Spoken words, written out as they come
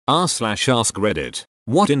r/ask Reddit.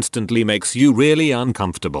 What instantly makes you really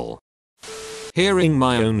uncomfortable? Hearing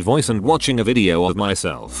my own voice and watching a video of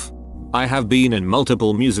myself. I have been in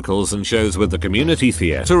multiple musicals and shows with the community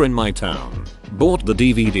theater in my town. Bought the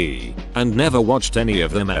DVD and never watched any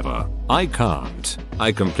of them ever. I can't.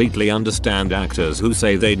 I completely understand actors who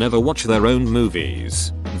say they never watch their own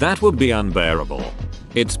movies. That would be unbearable.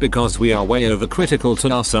 It's because we are way overcritical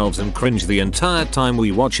to ourselves and cringe the entire time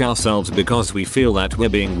we watch ourselves because we feel that we're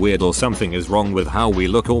being weird or something is wrong with how we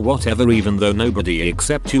look or whatever, even though nobody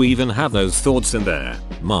except you even have those thoughts in their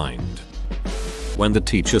mind. When the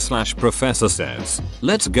teacher/professor says,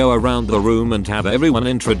 let's go around the room and have everyone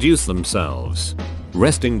introduce themselves.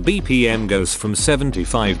 Resting BPM goes from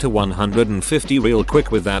 75 to 150 real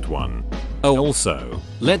quick with that one. Oh, also,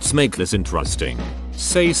 let's make this interesting.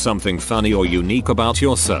 Say something funny or unique about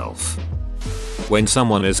yourself. When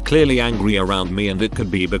someone is clearly angry around me and it could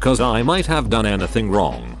be because I might have done anything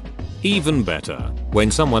wrong. Even better, when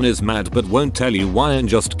someone is mad but won't tell you why and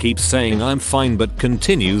just keeps saying I'm fine but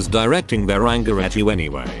continues directing their anger at you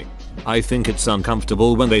anyway. I think it's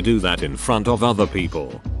uncomfortable when they do that in front of other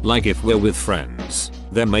people, like if we're with friends.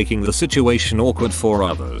 They're making the situation awkward for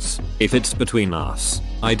others. If it's between us,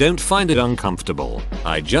 I don't find it uncomfortable.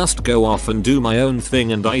 I just go off and do my own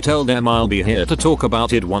thing and I tell them I'll be here to talk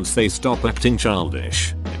about it once they stop acting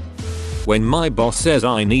childish. When my boss says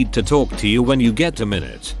I need to talk to you when you get a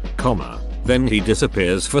minute, then he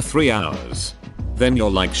disappears for 3 hours. Then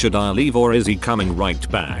you're like, should I leave or is he coming right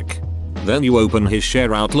back? Then you open his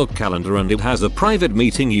share Outlook calendar and it has a private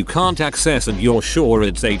meeting you can't access and you're sure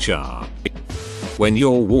it's HR. When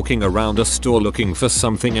you're walking around a store looking for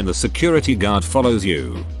something and the security guard follows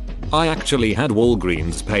you. I actually had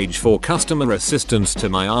Walgreens page for customer assistance to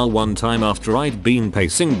my aisle one time after I'd been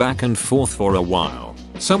pacing back and forth for a while.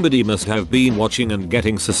 Somebody must have been watching and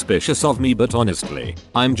getting suspicious of me, but honestly,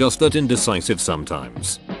 I'm just that indecisive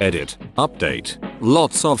sometimes. Edit. Update.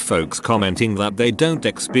 Lots of folks commenting that they don't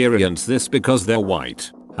experience this because they're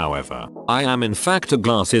white. However, I am in fact a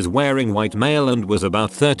glasses wearing white male and was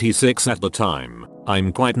about 36 at the time.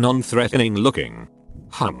 I'm quite non-threatening looking.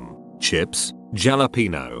 Chips?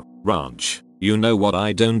 Jalapeno? Ranch? You know what,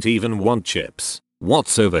 I don't even want chips.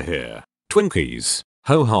 What's over here? Twinkies?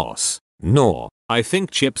 Ho-hos? No. I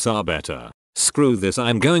think chips are better. Screw this,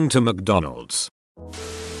 I'm going to McDonald's.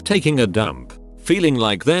 Taking a dump. Feeling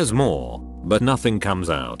like there's more, but nothing comes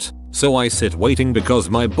out. So I sit waiting because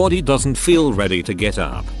my body doesn't feel ready to get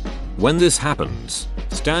up. When this happens,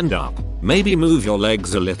 stand up. Maybe move your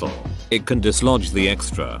legs a little. It can dislodge the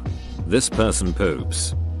extra. This person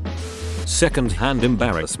poops. Second-hand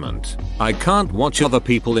embarrassment. I can't watch other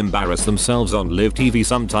people embarrass themselves on live TV,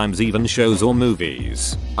 sometimes even shows or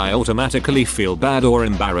movies. I automatically feel bad or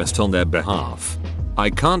embarrassed on their behalf.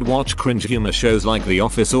 I can't watch cringe humor shows like The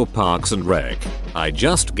Office or Parks and Rec. I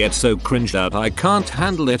just get so cringed out I can't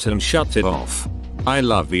handle it and shut it off. I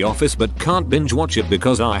love The Office but can't binge watch it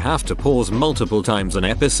because I have to pause multiple times an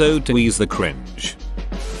episode to ease the cringe.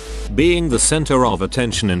 Being the center of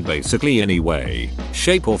attention in basically any way,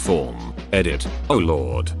 shape or form. Edit. Oh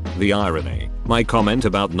lord, the irony. My comment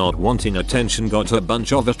about not wanting attention got a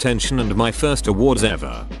bunch of attention and my first awards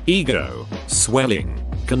ever. Ego. Swelling.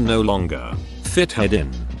 Can no longer. Fit head in.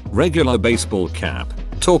 Regular baseball cap.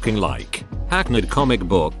 Talking like. Hackneyed comic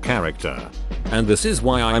book character. And this is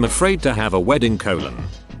why I'm afraid to have a wedding :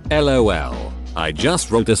 LOL. I just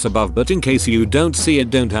wrote this above but in case you don't see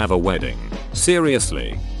it, don't have a wedding.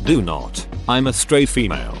 Seriously, do not. I'm a straight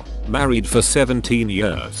female. Married for 17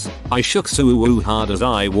 years. I shook Suwoo hard as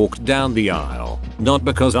I walked down the aisle. Not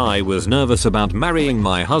because I was nervous about marrying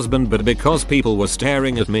my husband but because people were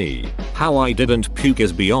staring at me. How I didn't puke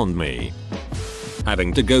is beyond me.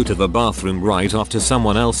 Having to go to the bathroom right after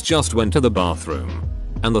someone else just went to the bathroom.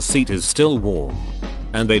 And the seat is still warm.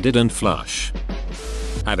 And they didn't flush.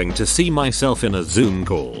 Having to see myself in a Zoom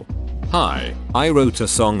call. Hi, I wrote a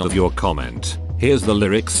song of your comment. Here's the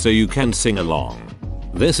lyrics so you can sing along.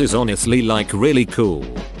 This is honestly like really cool.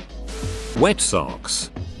 Wet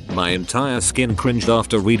socks. My entire skin cringed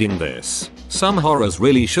after reading this. Some horrors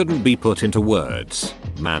really shouldn't be put into words.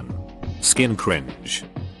 Man. Skin cringe.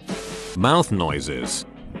 Mouth noises.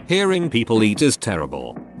 Hearing people eat is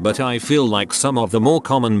terrible, but I feel like some of the more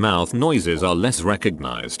common mouth noises are less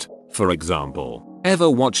recognized. For example, ever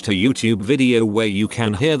watched a YouTube video where you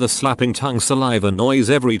can hear the slapping tongue saliva noise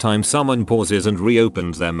every time someone pauses and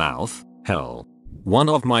reopens their mouth? Hell. One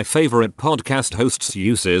of my favorite podcast hosts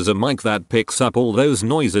uses a mic that picks up all those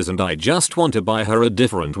noises and I just want to buy her a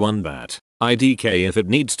different one that IDK if it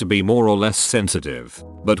needs to be more or less sensitive.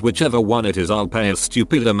 But whichever one it is, I'll pay a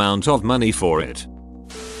stupid amount of money for it.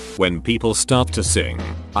 When people start to sing.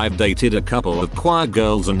 I've dated a couple of choir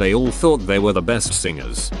girls and they all thought they were the best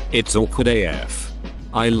singers. It's awkward AF.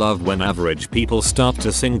 I love when average people start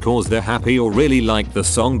to sing cause they're happy or really like the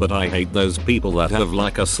song, but I hate those people that have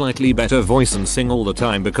like a slightly better voice and sing all the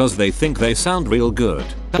time because they think they sound real good.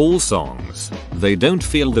 All songs. They don't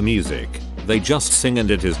feel the music. They just sing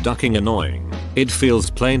and it is ducking annoying. It feels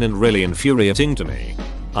plain and really infuriating to me.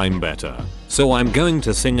 I'm better. So I'm going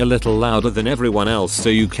to sing a little louder than everyone else so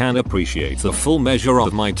you can appreciate the full measure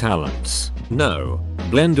of my talents. No.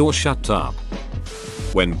 Blend or shut up.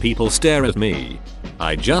 When people stare at me,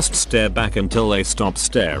 I just stare back until they stop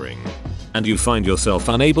staring. And you find yourself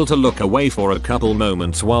unable to look away for a couple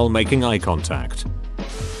moments while making eye contact.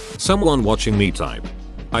 Someone watching me type.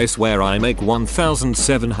 I swear I make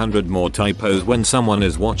 1,700 more typos when someone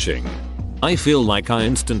is watching. I feel like I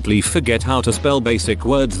instantly forget how to spell basic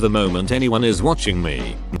words the moment anyone is watching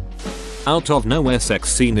me. Out of nowhere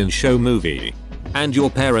sex scene in show movie. And your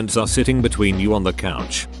parents are sitting between you on the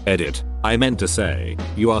couch. Edit. I meant to say,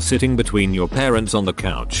 you are sitting between your parents on the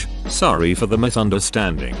couch. Sorry for the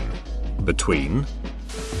misunderstanding. Between?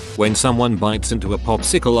 When someone bites into a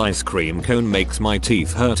popsicle ice cream cone makes my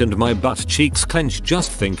teeth hurt and my butt cheeks clench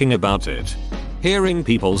just thinking about it. Hearing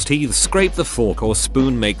people's teeth scrape the fork or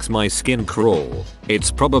spoon makes my skin crawl. It's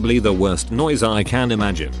probably the worst noise I can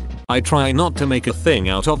imagine. I try not to make a thing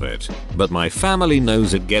out of it, but my family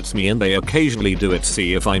knows it gets me and they occasionally do it.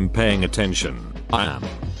 See if I'm paying attention. I am.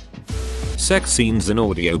 Sex scenes in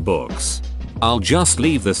audiobooks. I'll just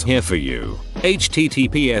leave this here for you.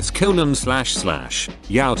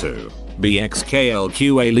 https://yauto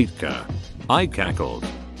bxklqa litka. I cackled.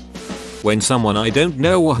 When someone I don't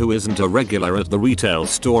know or who isn't a regular at the retail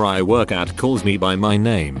store I work at calls me by my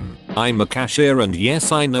name. I'm a cashier and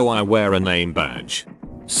yes, I know I wear a name badge.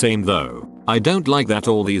 Same though. I don't like that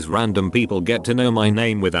all these random people get to know my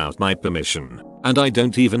name without my permission. And I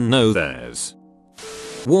don't even know theirs.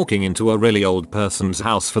 Walking into a really old person's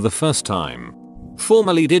house for the first time.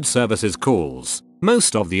 Formerly did services calls.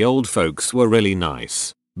 Most of the old folks were really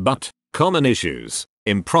nice. But, common issues.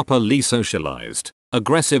 Improperly socialized.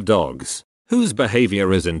 Aggressive dogs. Whose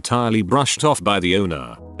behavior is entirely brushed off by the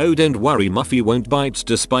owner. Oh, don't worry, Muffy won't bite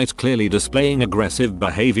despite clearly displaying aggressive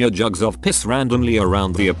behavior. Jugs of piss randomly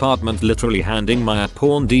around the apartment, literally handing my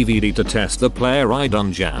porn DVD to test the player I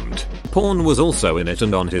done jammed. Porn was also in it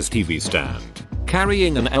and on his TV stand.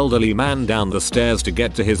 Carrying an elderly man down the stairs to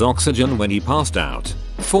get to his oxygen when he passed out.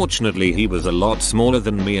 Fortunately he was a lot smaller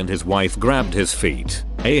than me and his wife grabbed his feet.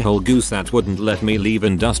 A-hole goose that wouldn't let me leave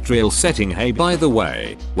industrial setting. Hey, by the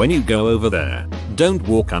way, when you go over there, don't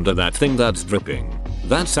walk under that thing that's dripping.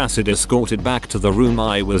 That's acid. Escorted back to the room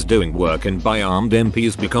I was doing work in by armed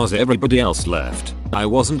MPs because everybody else left. I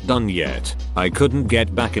wasn't done yet. I couldn't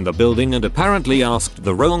get back in the building and apparently asked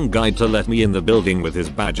the wrong guy to let me in the building with his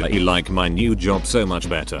badge. He liked my new job so much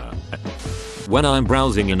better. When I'm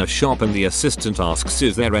browsing in a shop and the assistant asks,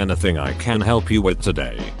 is there anything I can help you with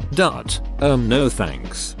today? No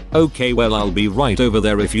thanks. Okay, well I'll be right over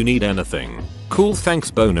there if you need anything. Cool, thanks.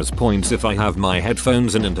 Bonus points if I have my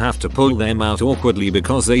headphones in and have to pull them out awkwardly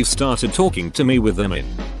because they've started talking to me with them in.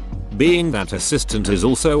 Being that assistant is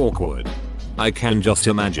also awkward. I can just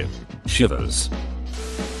imagine. Shivers.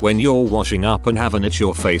 When you're washing up and have an itch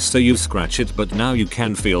your face so you scratch it, but now you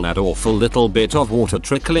can feel that awful little bit of water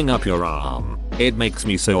trickling up your arm. It makes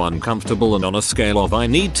me so uncomfortable, and on a scale of I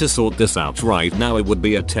need to sort this out right now it would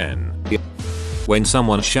be a 10. When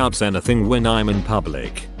someone shouts anything when I'm in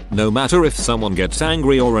public. No matter if someone gets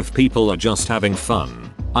angry or if people are just having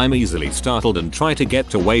fun. I'm easily startled and try to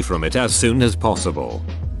get away from it as soon as possible.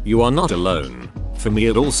 You are not alone. For me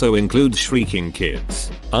it also includes shrieking kids.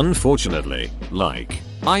 Unfortunately, like,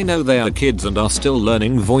 I know they are kids and are still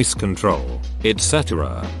learning voice control,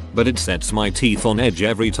 etc. But it sets my teeth on edge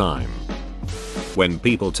every time. When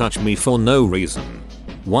people touch me for no reason.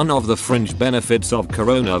 One of the fringe benefits of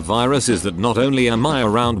coronavirus is that not only am I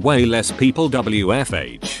around way less people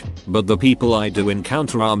WFH, but the people I do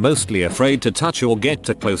encounter are mostly afraid to touch or get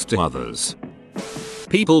too close to others.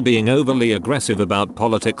 People being overly aggressive about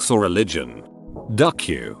politics or religion. Duck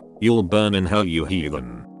you. You'll burn in hell, you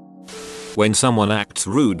heathen. When someone acts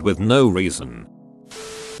rude with no reason.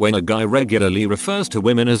 When a guy regularly refers to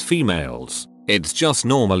women as females. It's just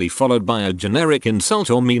normally followed by a generic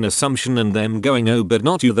insult or mean assumption and them going, oh but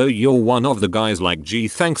not you though, you're one of the guys. Like, gee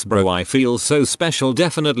thanks bro, I feel so special,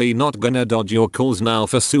 definitely not gonna dodge your calls now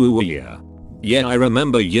for Suya. Yeah, I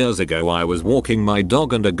remember years ago I was walking my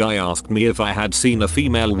dog and a guy asked me if I had seen a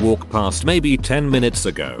female walk past maybe 10 minutes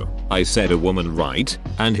ago. I said a woman, right?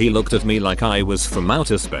 And he looked at me like I was from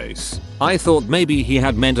outer space. I thought maybe he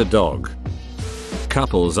had meant a dog.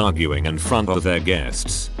 couples arguing in front of their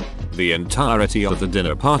guests. The entirety of the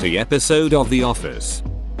dinner party episode of The Office.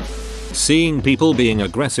 Seeing people being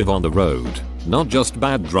aggressive on the road, not just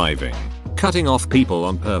bad driving, cutting off people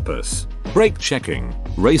on purpose, brake checking,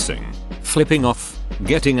 racing, flipping off,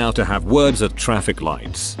 getting out to have words at traffic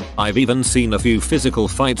lights. I've even seen a few physical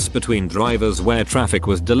fights between drivers where traffic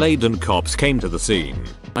was delayed and cops came to the scene.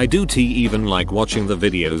 I do even like watching the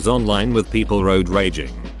videos online with people road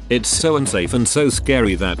raging. It's so unsafe and so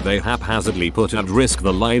scary that they haphazardly put at risk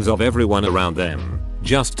the lives of everyone around them,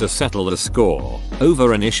 just to settle the score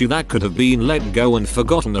over an issue that could have been let go and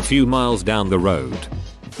forgotten a few miles down the road.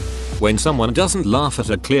 When someone doesn't laugh at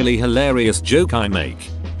a clearly hilarious joke I make,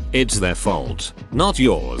 it's their fault, not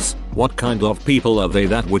yours. What kind of people are they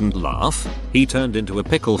that wouldn't laugh? He turned into a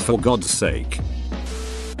pickle, for God's sake.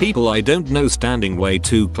 People I don't know standing way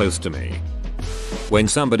too close to me. When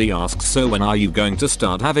somebody asks, so when are you going to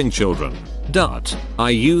start having children? I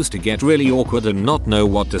used to get really awkward and not know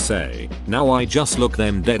what to say. Now I just look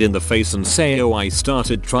them dead in the face and say, oh, I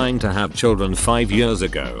started trying to have children 5 years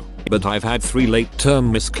ago. But I've had 3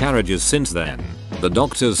 late-term miscarriages since then. The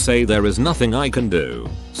doctors say there is nothing I can do.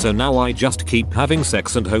 So now I just keep having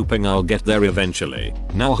sex and hoping I'll get there eventually.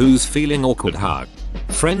 Now who's feeling awkward?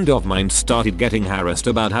 Friend of mine started getting harassed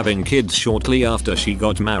about having kids shortly after she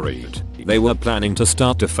got married. They were planning to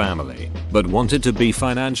start a family, but wanted to be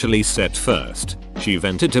financially set first. She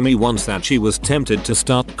vented to me once that she was tempted to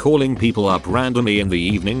start calling people up randomly in the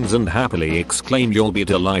evenings and happily exclaimed, "You'll be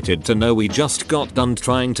delighted to know we just got done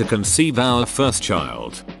trying to conceive our first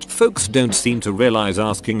child." Folks don't seem to realize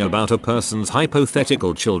asking about a person's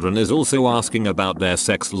hypothetical children is also asking about their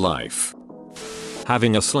sex life.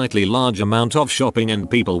 Having a slightly large amount of shopping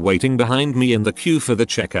and people waiting behind me in the queue for the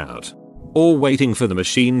checkout. Or waiting for the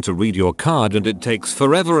machine to read your card and it takes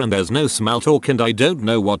forever and there's no small talk and I don't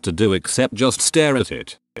know what to do except just stare at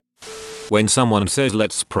it. When someone says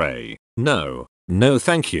let's pray. No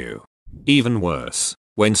thank you. Even worse,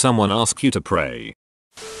 when someone asks you to pray.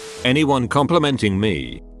 Anyone complimenting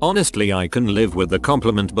me, honestly I can live with the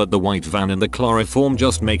compliment, but the white van and the chloroform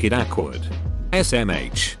just make it awkward.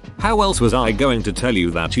 SMH. How else was I going to tell you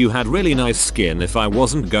that you had really nice skin if I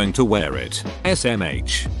wasn't going to wear it?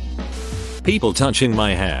 SMH. People touching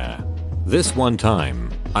my hair. This one time,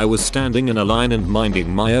 I was standing in a line and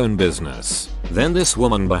minding my own business. Then this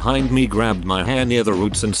woman behind me grabbed my hair near the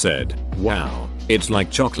roots and said, "Wow, it's like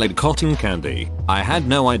chocolate cotton candy." I had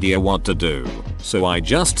no idea what to do, so I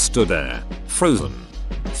just stood there, frozen.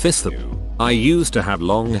 Fisthu. I used to have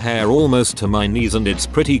long hair almost to my knees and it's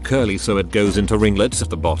pretty curly so it goes into ringlets at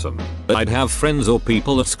the bottom. I'd have friends or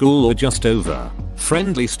people at school or just over.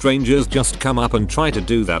 Friendly strangers just come up and try to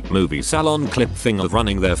do that movie salon clip thing of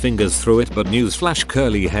running their fingers through it, but newsflash,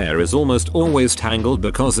 curly hair is almost always tangled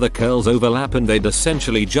because the curls overlap and they'd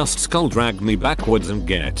essentially just skull drag me backwards and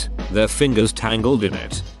get their fingers tangled in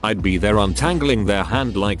it. I'd be there untangling their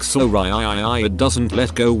hand like so it doesn't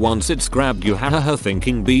let go once it's grabbed you, hahaha.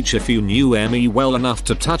 Thinking beach, if you knew me well enough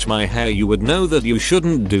to touch my hair you would know that you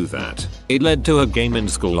shouldn't do that. It led to a game in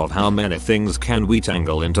school of how many things can we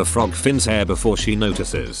tangle into Frog Finn's hair before she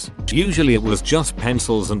notices. Usually it was just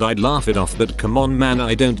pencils and I'd laugh it off, but come on man,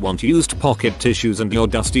 I don't want used pocket tissues and your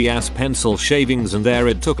dusty ass pencil shavings in there.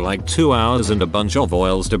 It took like 2 hours and a bunch of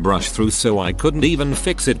oils to brush through, so I couldn't even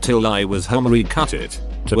fix it till I was home. Recut it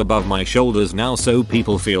to above my shoulders now so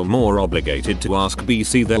people feel more obligated to ask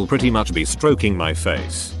BC. They'll pretty much be stroking my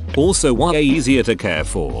face. Also way easier to care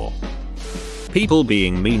for. People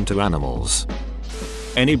being mean to animals.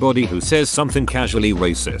 Anybody who says something casually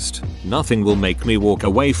racist, nothing will make me walk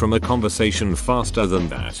away from a conversation faster than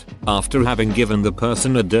that, after having given the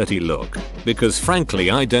person a dirty look, because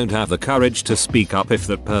frankly I don't have the courage to speak up if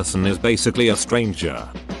that person is basically a stranger.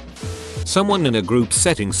 Someone in a group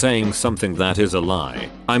setting saying something that is a lie.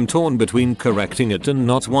 I'm torn between correcting it and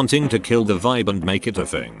not wanting to kill the vibe and make it a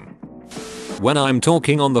thing. When I'm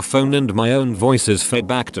talking on the phone and my own voice is fed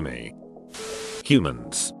back to me.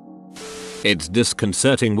 Humans. It's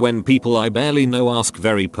disconcerting when people I barely know ask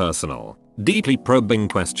very personal, deeply probing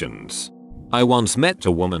questions. I once met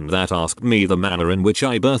a woman that asked me the manner in which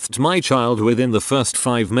I birthed my child within the first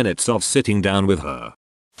 5 minutes of sitting down with her.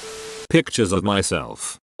 Pictures of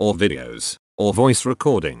myself, or videos, or voice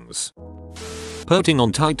recordings. Putting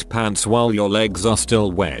on tight pants while your legs are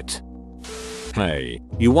still wet. "Hey,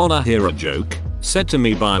 you wanna hear a joke?" said to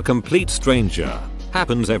me by a complete stranger.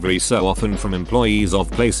 Happens every so often from employees of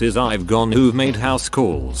places I've gone who've made house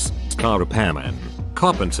calls, car repairmen,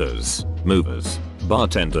 carpenters, movers,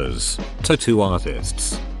 bartenders, tattoo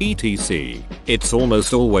artists, etc. It's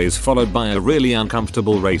almost always followed by a really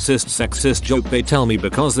uncomfortable racist sexist joke they tell me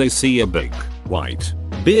because they see a big, white,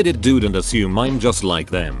 bearded dude and assume I'm just like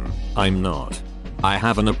them. I'm not. I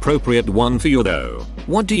have an appropriate one for you though.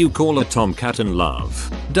 What do you call a tomcat in love? ...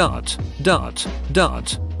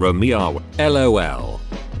 Romeo. LOL.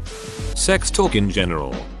 Sex talk in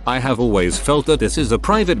general. I have always felt that this is a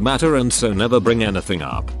private matter and so never bring anything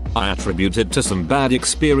up. I attribute it to some bad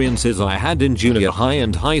experiences I had in junior high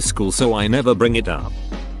and high school, so I never bring it up.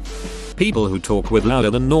 People who talk with louder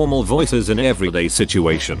than normal voices in everyday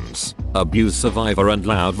situations. Abuse survivor and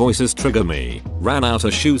loud voices trigger me. Ran out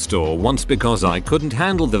a shoe store once because I couldn't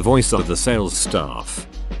handle the voice of the sales staff.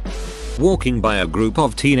 Walking by a group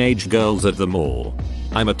of teenage girls at the mall.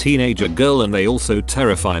 I'm a teenager girl and they also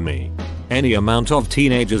terrify me. Any amount of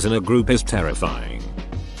teenagers in a group is terrifying.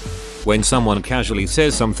 When someone casually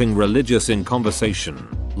says something religious in conversation,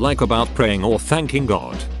 like about praying or thanking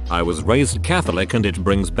God. I was raised Catholic and it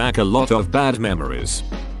brings back a lot of bad memories.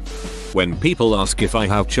 When people ask if I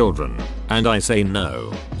have children, and I say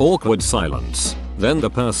no, awkward silence. Then the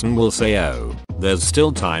person will say, oh, there's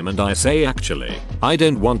still time, and I say actually, I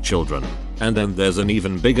don't want children. And then there's an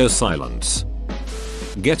even bigger silence.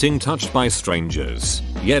 Getting touched by strangers.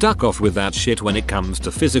 Yeah, duck off with that shit when it comes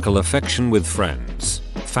to physical affection with friends,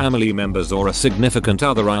 family members or a significant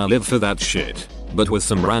other. I live for that shit. But with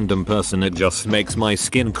some random person it just makes my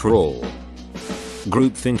skin crawl.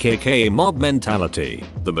 Groupthink aka mob mentality.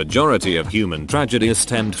 The majority of human tragedy is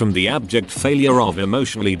stemmed from the abject failure of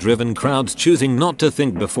emotionally driven crowds choosing not to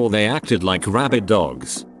think before they acted like rabid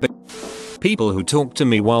dogs. People who talk to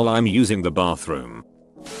me while I'm using the bathroom.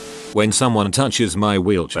 When someone touches my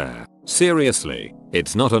wheelchair. Seriously,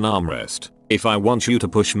 it's not an armrest. If I want you to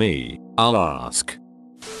push me, I'll ask.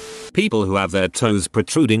 People who have their toes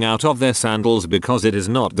protruding out of their sandals because it is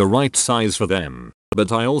not the right size for them.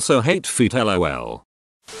 But I also hate feet. LOL.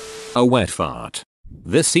 A wet fart.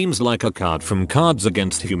 This seems like a card from Cards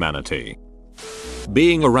Against Humanity.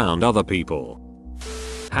 Being around other people.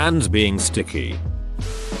 Hands being sticky.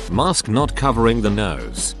 Mask not covering the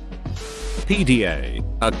nose. PDA.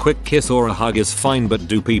 A quick kiss or a hug is fine, but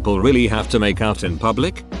do people really have to make out in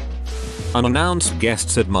public? Unannounced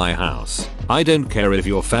guests at my house. I don't care if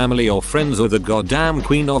you're family or friends or the goddamn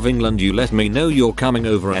Queen of England, you let me know you're coming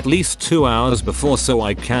over at least 2 hours before so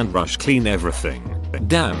I can brush clean everything.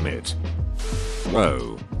 Damn it.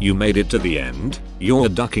 Whoa, you made it to the end? You're a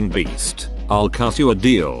ducking beast. I'll cut you a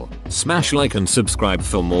deal. Smash like and subscribe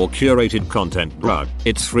for more curated content, bruh.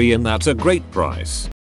 It's free and that's a great price.